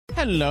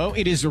Hello,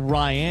 it is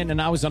Ryan,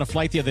 and I was on a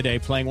flight the other day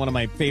playing one of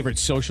my favorite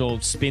social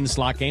spin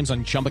slot games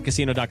on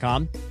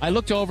ChumbaCasino.com. I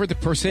looked over at the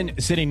person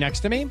sitting next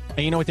to me, and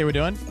you know what they were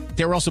doing?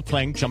 They were also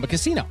playing Chumba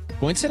Casino.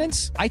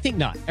 Coincidence? I think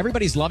not.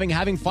 Everybody's loving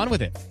having fun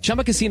with it.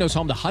 Chumba Casino is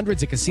home to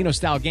hundreds of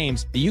casino-style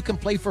games that you can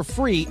play for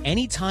free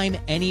anytime,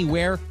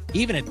 anywhere,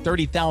 even at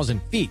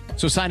 30,000 feet.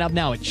 So sign up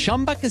now at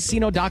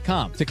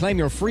ChumbaCasino.com to claim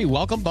your free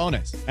welcome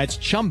bonus. That's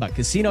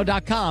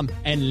ChumbaCasino.com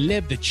and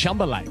live the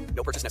Chumba life.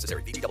 No purchase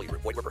necessary. VGW.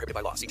 Void where prohibited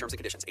by law. See terms and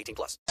conditions. 18+.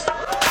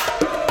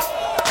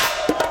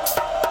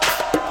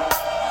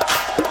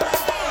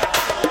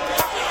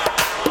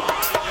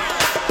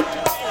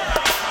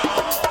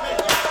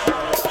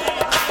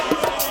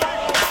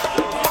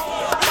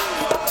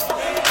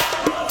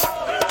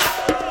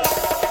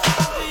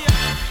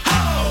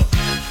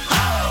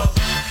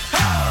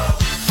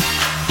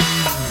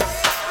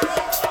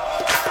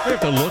 I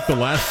have to look the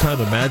last time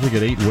the Magic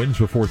had 8 wins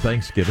before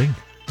Thanksgiving.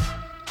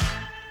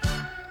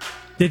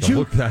 Did you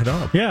look that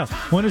up? Yeah.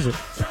 When is it?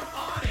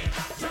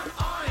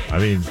 I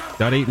mean,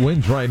 got 8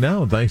 wins right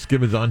now, and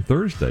Thanksgiving's on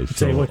Thursday. So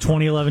Say, what,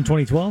 2011,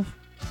 2012?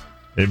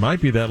 It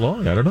might be that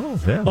long. I don't know.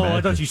 Yeah, Magic.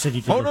 I thought you said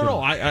you did. Oh, no.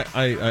 I'd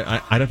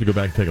have to go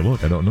back and take a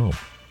look. I don't know.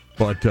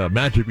 But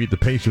Magic beat the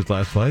Pacers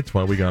last night. That's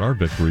why we got our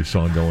victory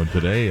song going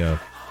today.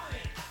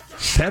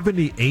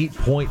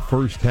 78-point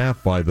first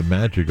half by the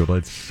Magic. It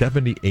led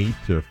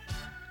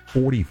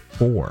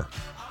 78-44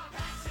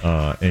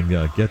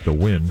 and get the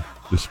win,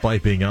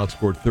 despite being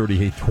outscored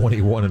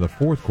 38-21 in the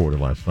fourth quarter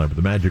last night. But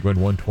the Magic win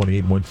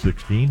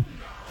 128-116.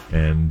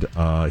 And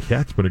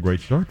it's been a great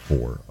start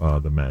for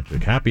the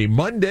Magic. Happy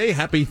Monday,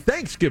 happy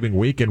Thanksgiving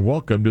week, and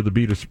welcome to the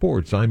Beat of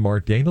Sports. I'm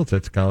Marc Daniels.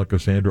 That's Kyle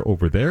Cassandra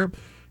over there.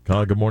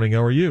 Kyle, good morning.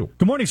 How are you?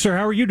 Good morning, sir.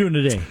 How are you doing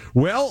today?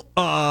 Well,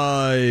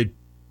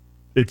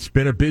 it's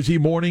been a busy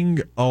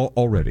morning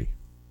already.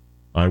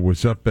 I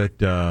was up at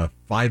 5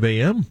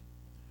 a.m.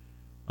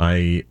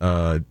 I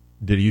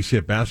did a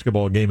UCF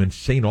basketball game in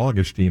St.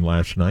 Augustine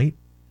last night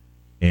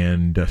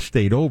and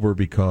stayed over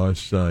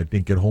because I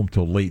didn't get home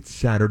till late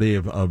Saturday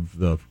of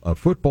the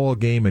football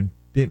game and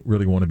didn't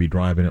really want to be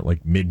driving at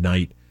like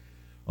midnight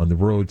on the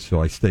road.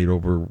 So I stayed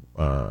over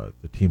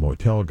the team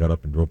hotel, got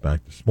up and drove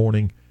back this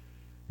morning.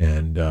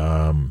 And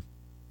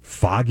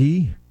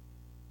foggy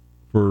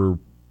for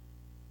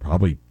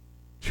probably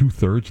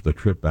 2/3 of the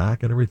trip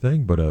back and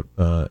everything, but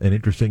an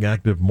interesting,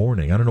 active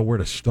morning. I don't know where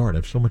to start. I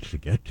have so much to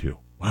get to.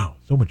 Wow,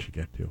 so much to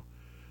get to.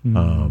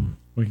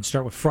 We can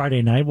start with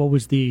Friday night. What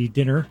was the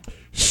dinner?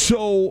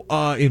 So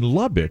in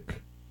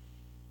Lubbock,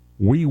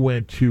 we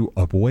went to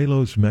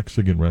Abuelo's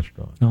Mexican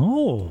restaurant.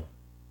 Oh.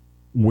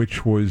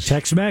 Which was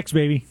Tex-Mex,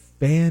 baby.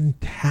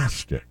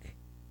 Fantastic.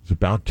 It was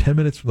about 10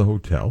 minutes from the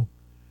hotel.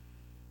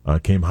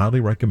 Came highly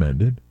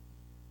recommended.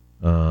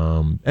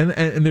 And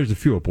there's a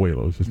few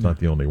Abuelos. It's not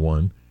the only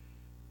one.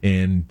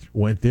 And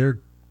went there.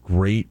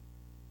 Great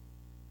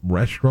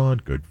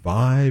restaurant, good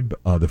vibe.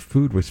 The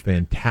food was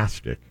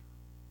fantastic.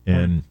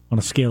 And on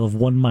a scale of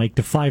 1 mic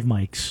to 5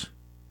 mics,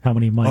 how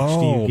many mics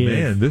do you give? Oh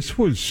man, this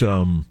was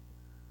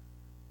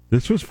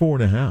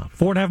 4.5.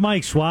 4.5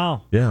 mics.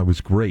 Wow. Yeah, it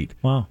was great.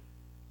 Wow.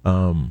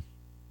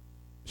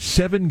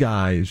 7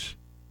 guys,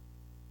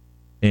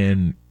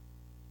 and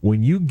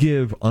when you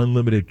give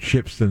unlimited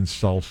chips and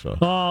salsa,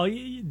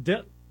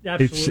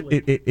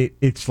 absolutely,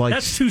 it's like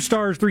that's 2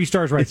 stars, 3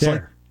 stars right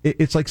there.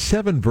 It's like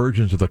 7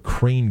 versions of the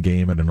Crane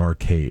game at an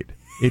arcade.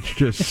 It's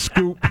just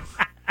scoop,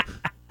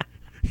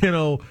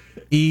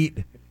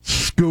 eat,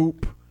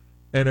 scoop,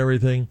 and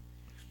everything.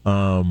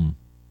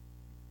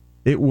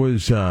 It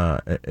was,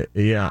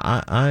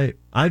 I'd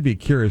be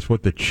curious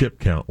what the chip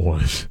count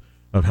was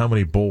of how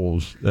many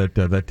bowls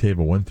that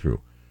table went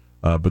through.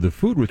 But the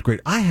food was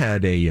great. I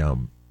had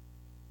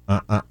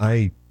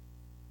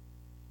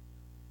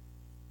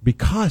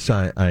because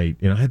I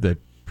had the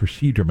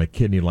procedure on my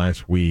kidney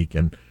last week,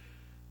 and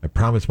I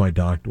promised my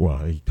doctor,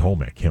 he told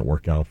me I can't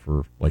work out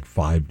for like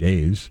 5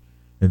 days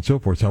and so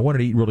forth. So I wanted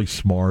to eat really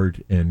smart,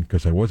 and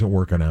because I wasn't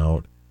working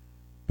out.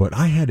 But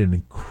I had an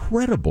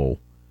incredible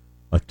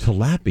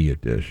tilapia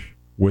dish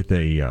with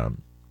a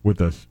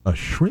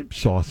shrimp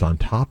sauce on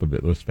top of it.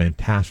 It was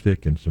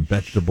fantastic, and some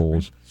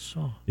vegetables.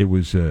 It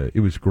was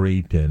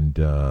great, and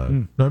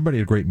everybody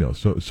had a great meal.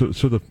 So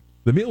the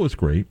meal was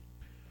great.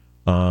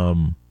 I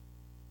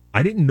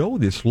didn't know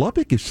this.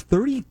 Lubbock is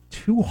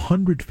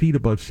 3,200 feet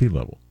above sea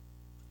level.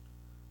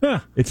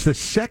 Yeah. It's the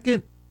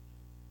second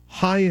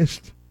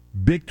highest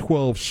Big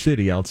 12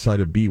 city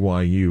outside of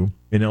BYU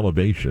in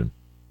elevation.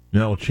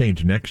 Now it'll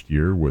change next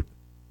year with,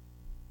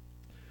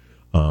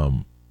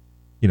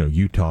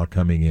 Utah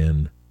coming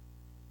in,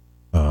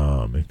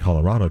 and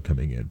Colorado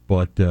coming in.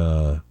 But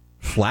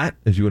flat,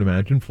 as you would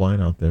imagine,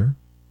 flying out there.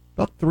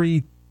 About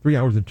 3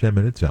 hours and 10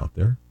 minutes out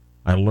there.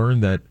 I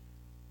learned that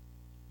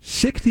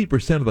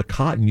 60% of the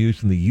cotton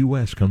used in the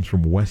U.S. comes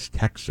from West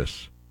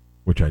Texas,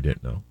 which I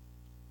didn't know.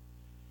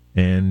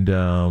 And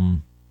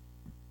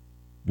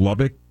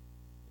Lubbock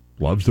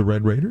loves the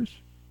Red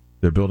Raiders.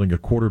 They're building a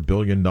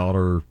 $250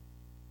 million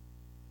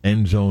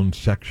end zone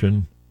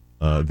section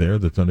there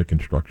that's under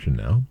construction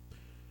now.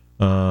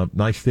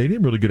 Nice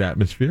stadium, really good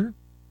atmosphere.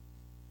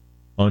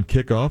 On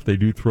kickoff, they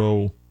do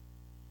throw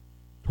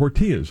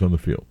tortillas on the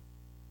field.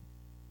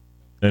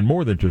 And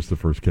more than just the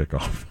first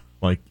kickoff,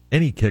 like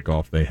any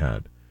kickoff they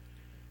had.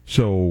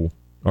 So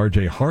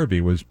R.J.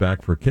 Harvey was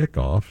back for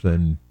kickoffs,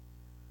 and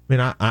I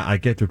mean, I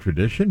get the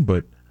tradition,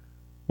 but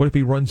what if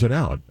he runs it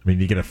out? I mean,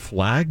 you get a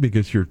flag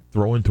because you're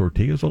throwing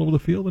tortillas all over the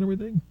field and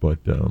everything? But,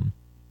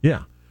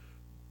 yeah,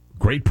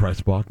 great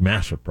press box,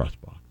 massive press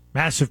box.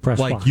 Massive press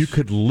box. Like you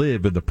could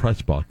live in the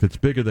press box. It's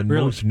bigger than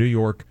most New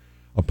York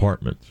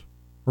apartments.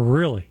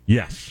 Really?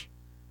 Yes.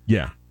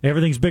 Yeah.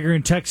 Everything's bigger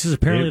in Texas.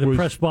 Apparently, the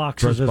press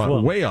boxes as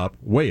well. Way up.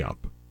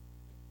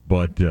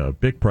 But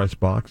big press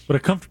box. But a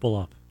comfortable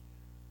up.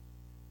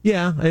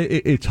 Yeah,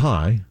 it's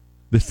high.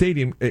 The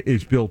stadium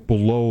is built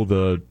below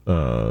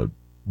the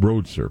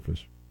road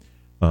surface.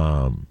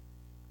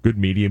 Good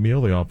media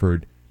meal. They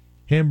offered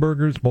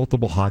hamburgers,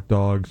 multiple hot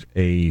dogs,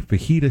 a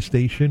fajita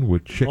station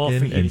with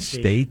chicken and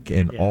steak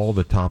and all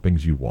the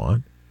toppings you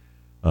want.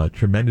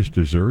 Tremendous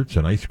desserts,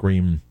 and ice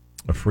cream,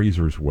 a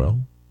freezer as well.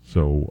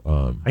 So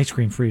ice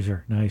cream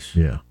freezer, nice.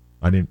 Yeah,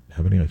 I didn't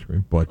have any ice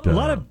cream, but a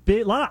lot of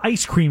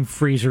ice cream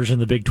freezers in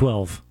the Big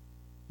 12.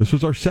 This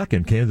was our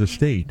second, Kansas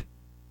State.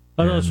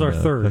 Oh, no, it's our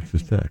third.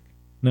 Texas Tech.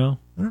 No,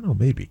 I don't know,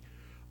 maybe.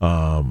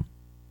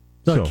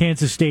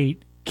 Kansas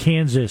State,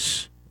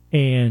 Kansas,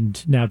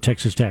 and now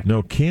Texas Tech.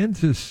 No,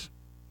 Kansas.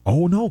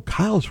 Oh no,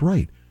 Kyle's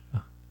right.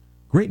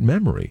 Great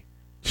memory.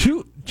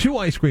 Two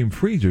ice cream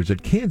freezers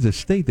at Kansas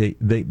State.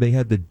 They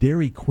had the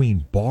Dairy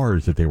Queen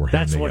bars that they were handing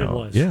out. That's what it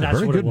was. Yeah, That's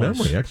very good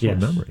memory.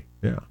 Excellent memory.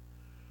 Yeah.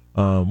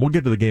 We'll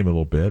get to the game a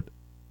little bit.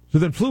 So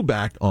then flew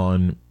back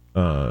on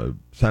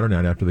Saturday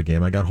night after the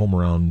game. I got home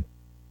around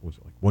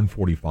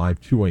 1:45,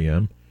 2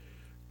 a.m.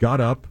 Got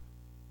up,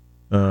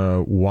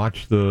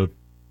 watched the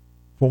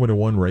Formula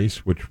One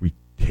race, which we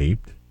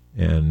taped,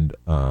 and it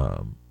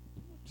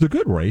was a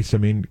good race. I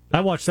mean,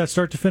 I watched that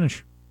start to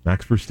finish.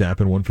 Max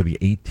Verstappen won for the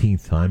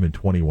 18th time in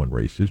 21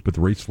 races, but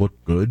the race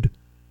looked good.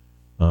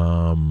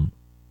 And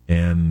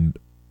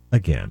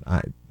again,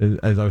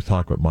 as I was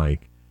talking with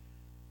Mike,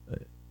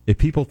 if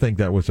people think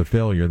that was a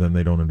failure, then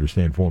they don't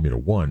understand Formula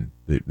One.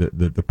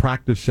 The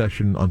practice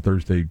session on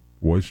Thursday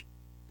was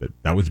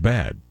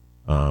bad.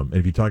 And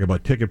if you talk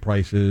about ticket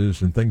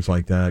prices and things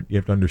like that, you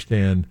have to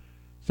understand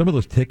some of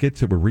those tickets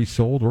that were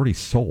resold already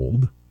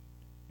sold.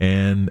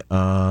 And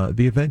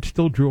the event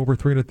still drew over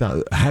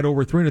 300,000, had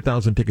over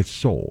 300,000 tickets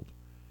sold.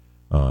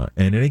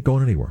 And it ain't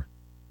going anywhere.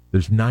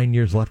 There's 9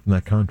 years left in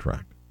that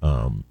contract.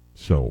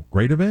 So,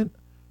 great event.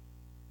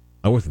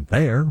 I wasn't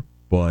there,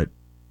 but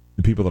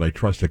the people that I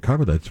trust to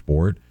cover that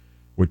sport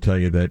would tell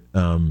you that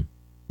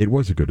it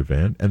was a good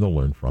event, and they'll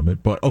learn from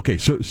it. But, okay,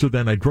 so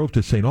then I drove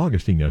to St.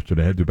 Augustine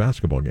yesterday. I had the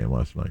basketball game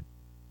last night.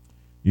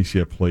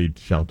 UCF played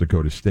South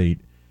Dakota State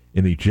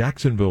in the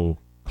Jacksonville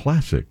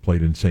Classic,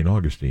 played in St.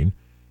 Augustine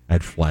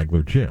at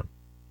Flagler Gym.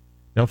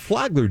 Now,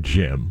 Flagler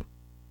Gym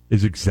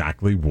is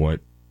exactly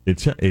what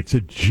it's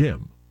a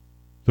gym.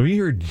 So when you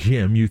hear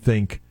gym, you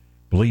think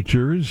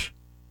bleachers,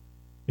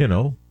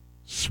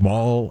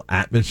 small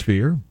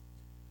atmosphere.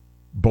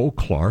 Bo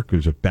Clark,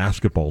 who's a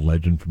basketball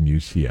legend from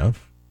UCF,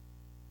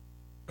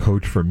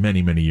 coached for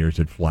many, many years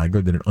at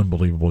Flagler, did an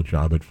unbelievable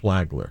job at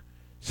Flagler.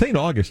 St.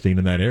 Augustine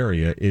in that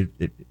area,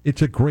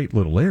 it's a great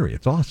little area.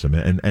 It's awesome.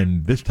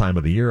 And this time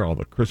of the year, all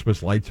the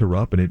Christmas lights are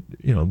up, and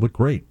it looked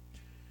great.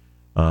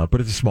 But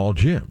it's a small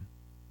gym.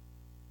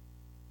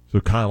 So,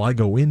 Kyle, I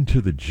go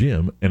into the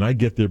gym, and I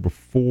get there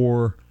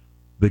before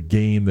the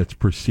game that's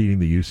preceding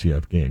the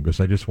UCF game because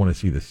I just want to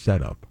see the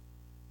setup.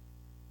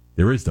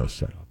 There is no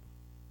setup.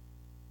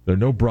 There are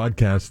no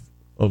broadcast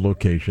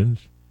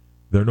locations.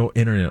 There are no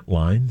internet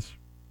lines.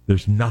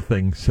 There's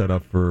nothing set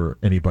up for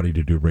anybody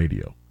to do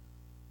radio.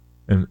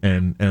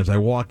 And as I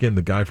walk in,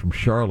 the guy from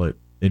Charlotte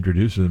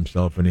introduces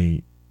himself, and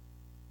he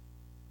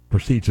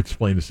proceeds to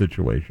explain the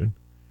situation.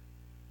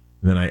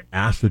 And then I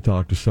asked to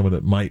talk to someone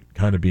that might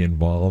kind of be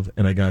involved,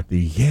 and I got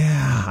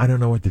I don't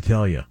know what to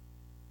tell you.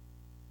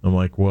 I'm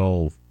like,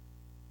 well,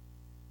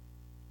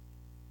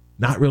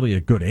 not really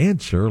a good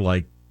answer.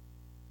 Like,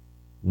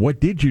 what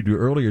did you do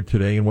earlier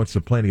today, and what's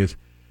the plan? He goes,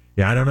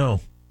 I don't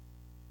know.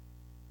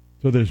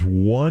 So there's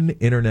one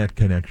internet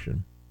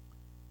connection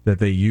that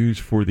they use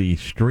for the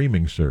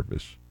streaming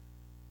service,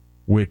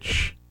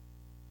 which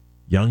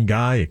young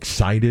guy,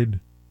 excited,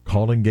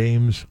 calling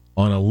games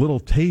on a little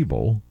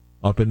table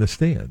up in the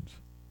stands.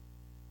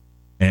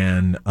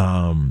 And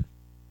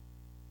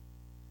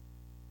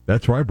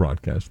that's where I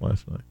broadcast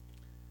last night.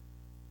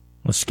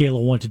 On a scale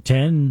of 1 to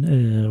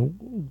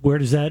 10, where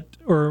does that,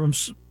 or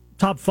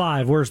top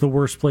 5, where's the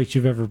worst place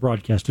you've ever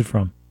broadcasted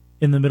from?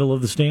 In the middle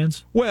of the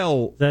stands?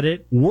 Well, is that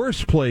it?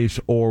 Worst place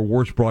or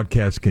worst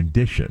broadcast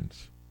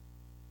conditions?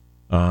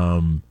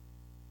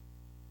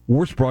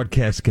 Worst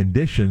broadcast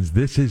conditions,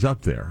 this is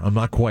up there. I'm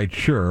not quite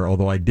sure,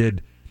 although I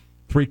did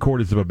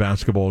 3/4 of a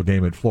basketball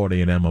game at Florida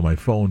A&M on my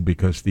phone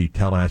because the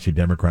Tallahassee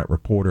Democrat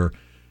reporter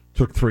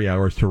took 3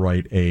 hours to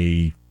write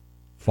a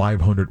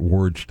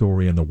 500-word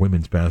story on the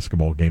women's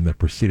basketball game that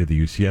preceded the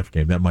UCF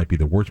game. That might be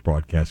the worst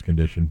broadcast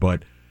condition,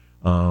 but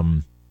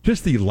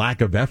just the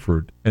lack of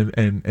effort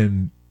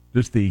and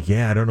just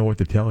I don't know what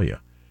to tell you.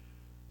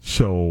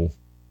 So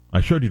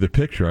I showed you the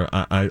picture.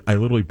 I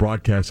literally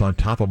broadcast on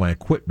top of my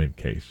equipment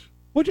case.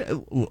 Which,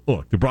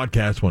 look, the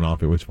broadcast went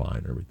off. It was fine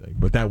and everything.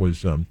 But that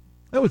was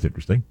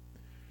interesting.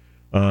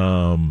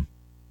 And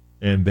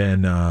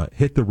then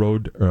hit the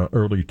road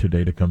early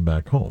today to come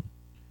back home.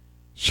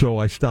 So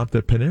I stopped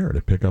at Panera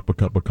to pick up a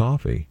cup of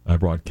coffee. I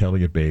brought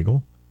Kelly a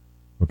bagel.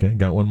 Okay,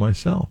 got one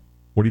myself.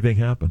 What do you think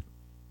happened?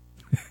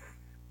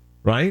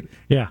 Right?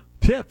 Yeah.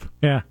 Tip.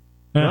 Yeah.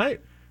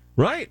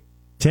 Right?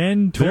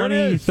 10,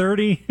 20,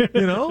 30.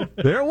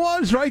 There it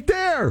was right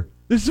there.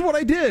 This is what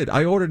I did.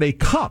 I ordered a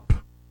cup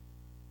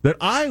that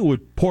I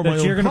would pour my own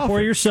coffee. You're going to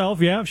pour yourself,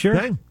 yeah, sure.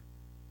 Okay.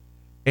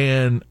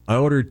 And I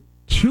ordered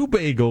 2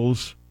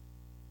 bagels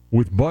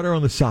with butter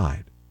on the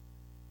side.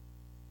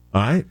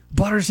 All right?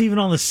 Butter's even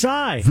on the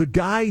side. The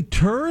guy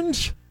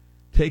turns,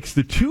 takes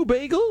the 2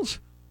 bagels,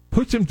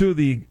 puts them through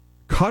the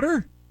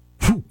cutter,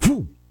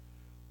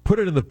 put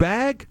it in the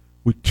bag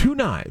with 2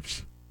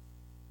 knives.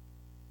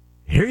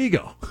 Here you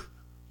go.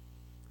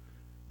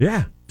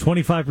 Yeah.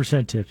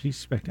 25% tips. He's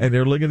expecting. And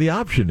they're looking at the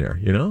option there,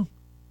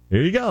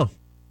 Here you go.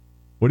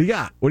 What do you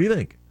got? What do you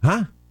think?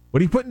 Huh? What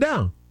are you putting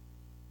down?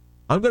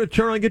 I'm going to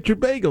turn around and get your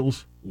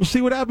bagels. We'll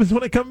see what happens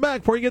when I come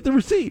back before you get the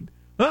receipt.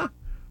 Huh?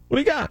 What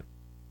do you got?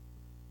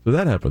 So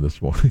that happened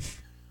this morning.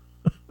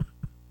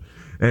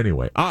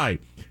 Anyway, all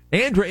right.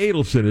 Andrew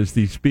Adelson is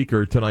the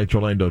speaker at tonight's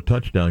Orlando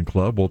Touchdown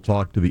Club. We'll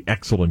talk to the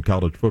excellent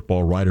college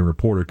football writer and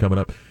reporter coming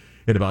up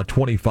in about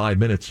 25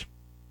 minutes.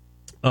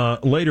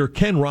 Later,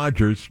 Ken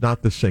Rogers,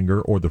 not the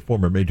singer or the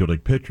former Major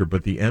League pitcher,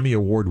 but the Emmy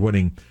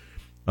Award-winning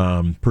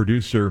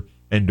producer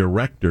and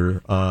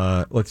director.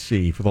 Let's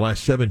see, for the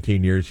last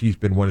 17 years, he's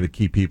been one of the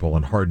key people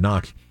on Hard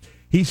Knocks.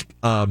 He's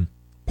part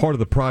of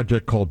the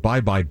project called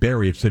Bye Bye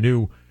Barry. It's a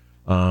new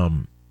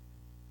Prime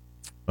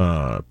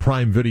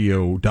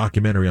Video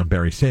documentary on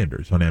Barry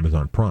Sanders on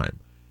Amazon Prime.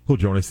 He'll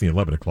join us in the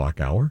 11 o'clock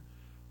hour.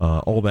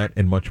 All that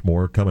and much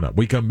more coming up.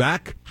 We come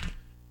back.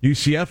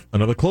 UCF,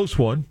 another close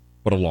one,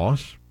 but a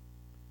loss.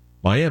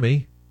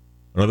 Miami,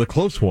 another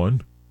close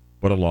one,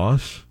 but a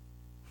loss.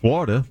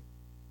 Florida,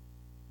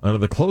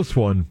 another close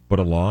one, but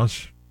a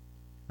loss.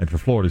 And for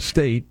Florida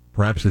State,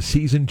 perhaps a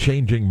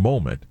season-changing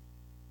moment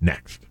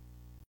next.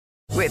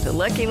 With the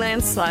Lucky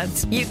Land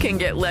Slots, you can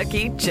get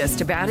lucky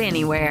just about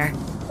anywhere.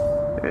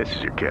 This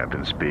is your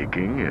captain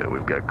speaking.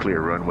 We've got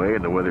clear runway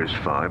and the weather's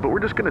fine, but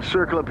we're just going to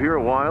circle up here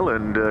a while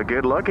and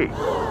get lucky.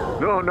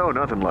 No,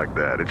 nothing like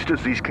that. It's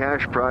just these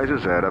cash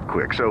prizes add up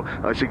quick. So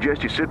I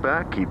suggest you sit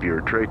back, keep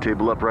your tray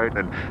table upright,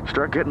 and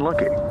start getting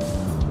lucky.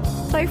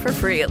 Play for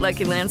free at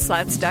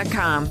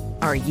LuckyLandSlots.com.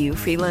 Are you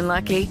feeling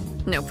lucky?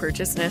 No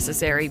purchase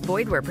necessary.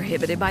 Void where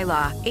prohibited by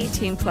law.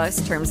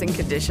 18+ terms and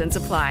conditions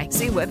apply.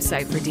 See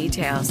website for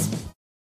details.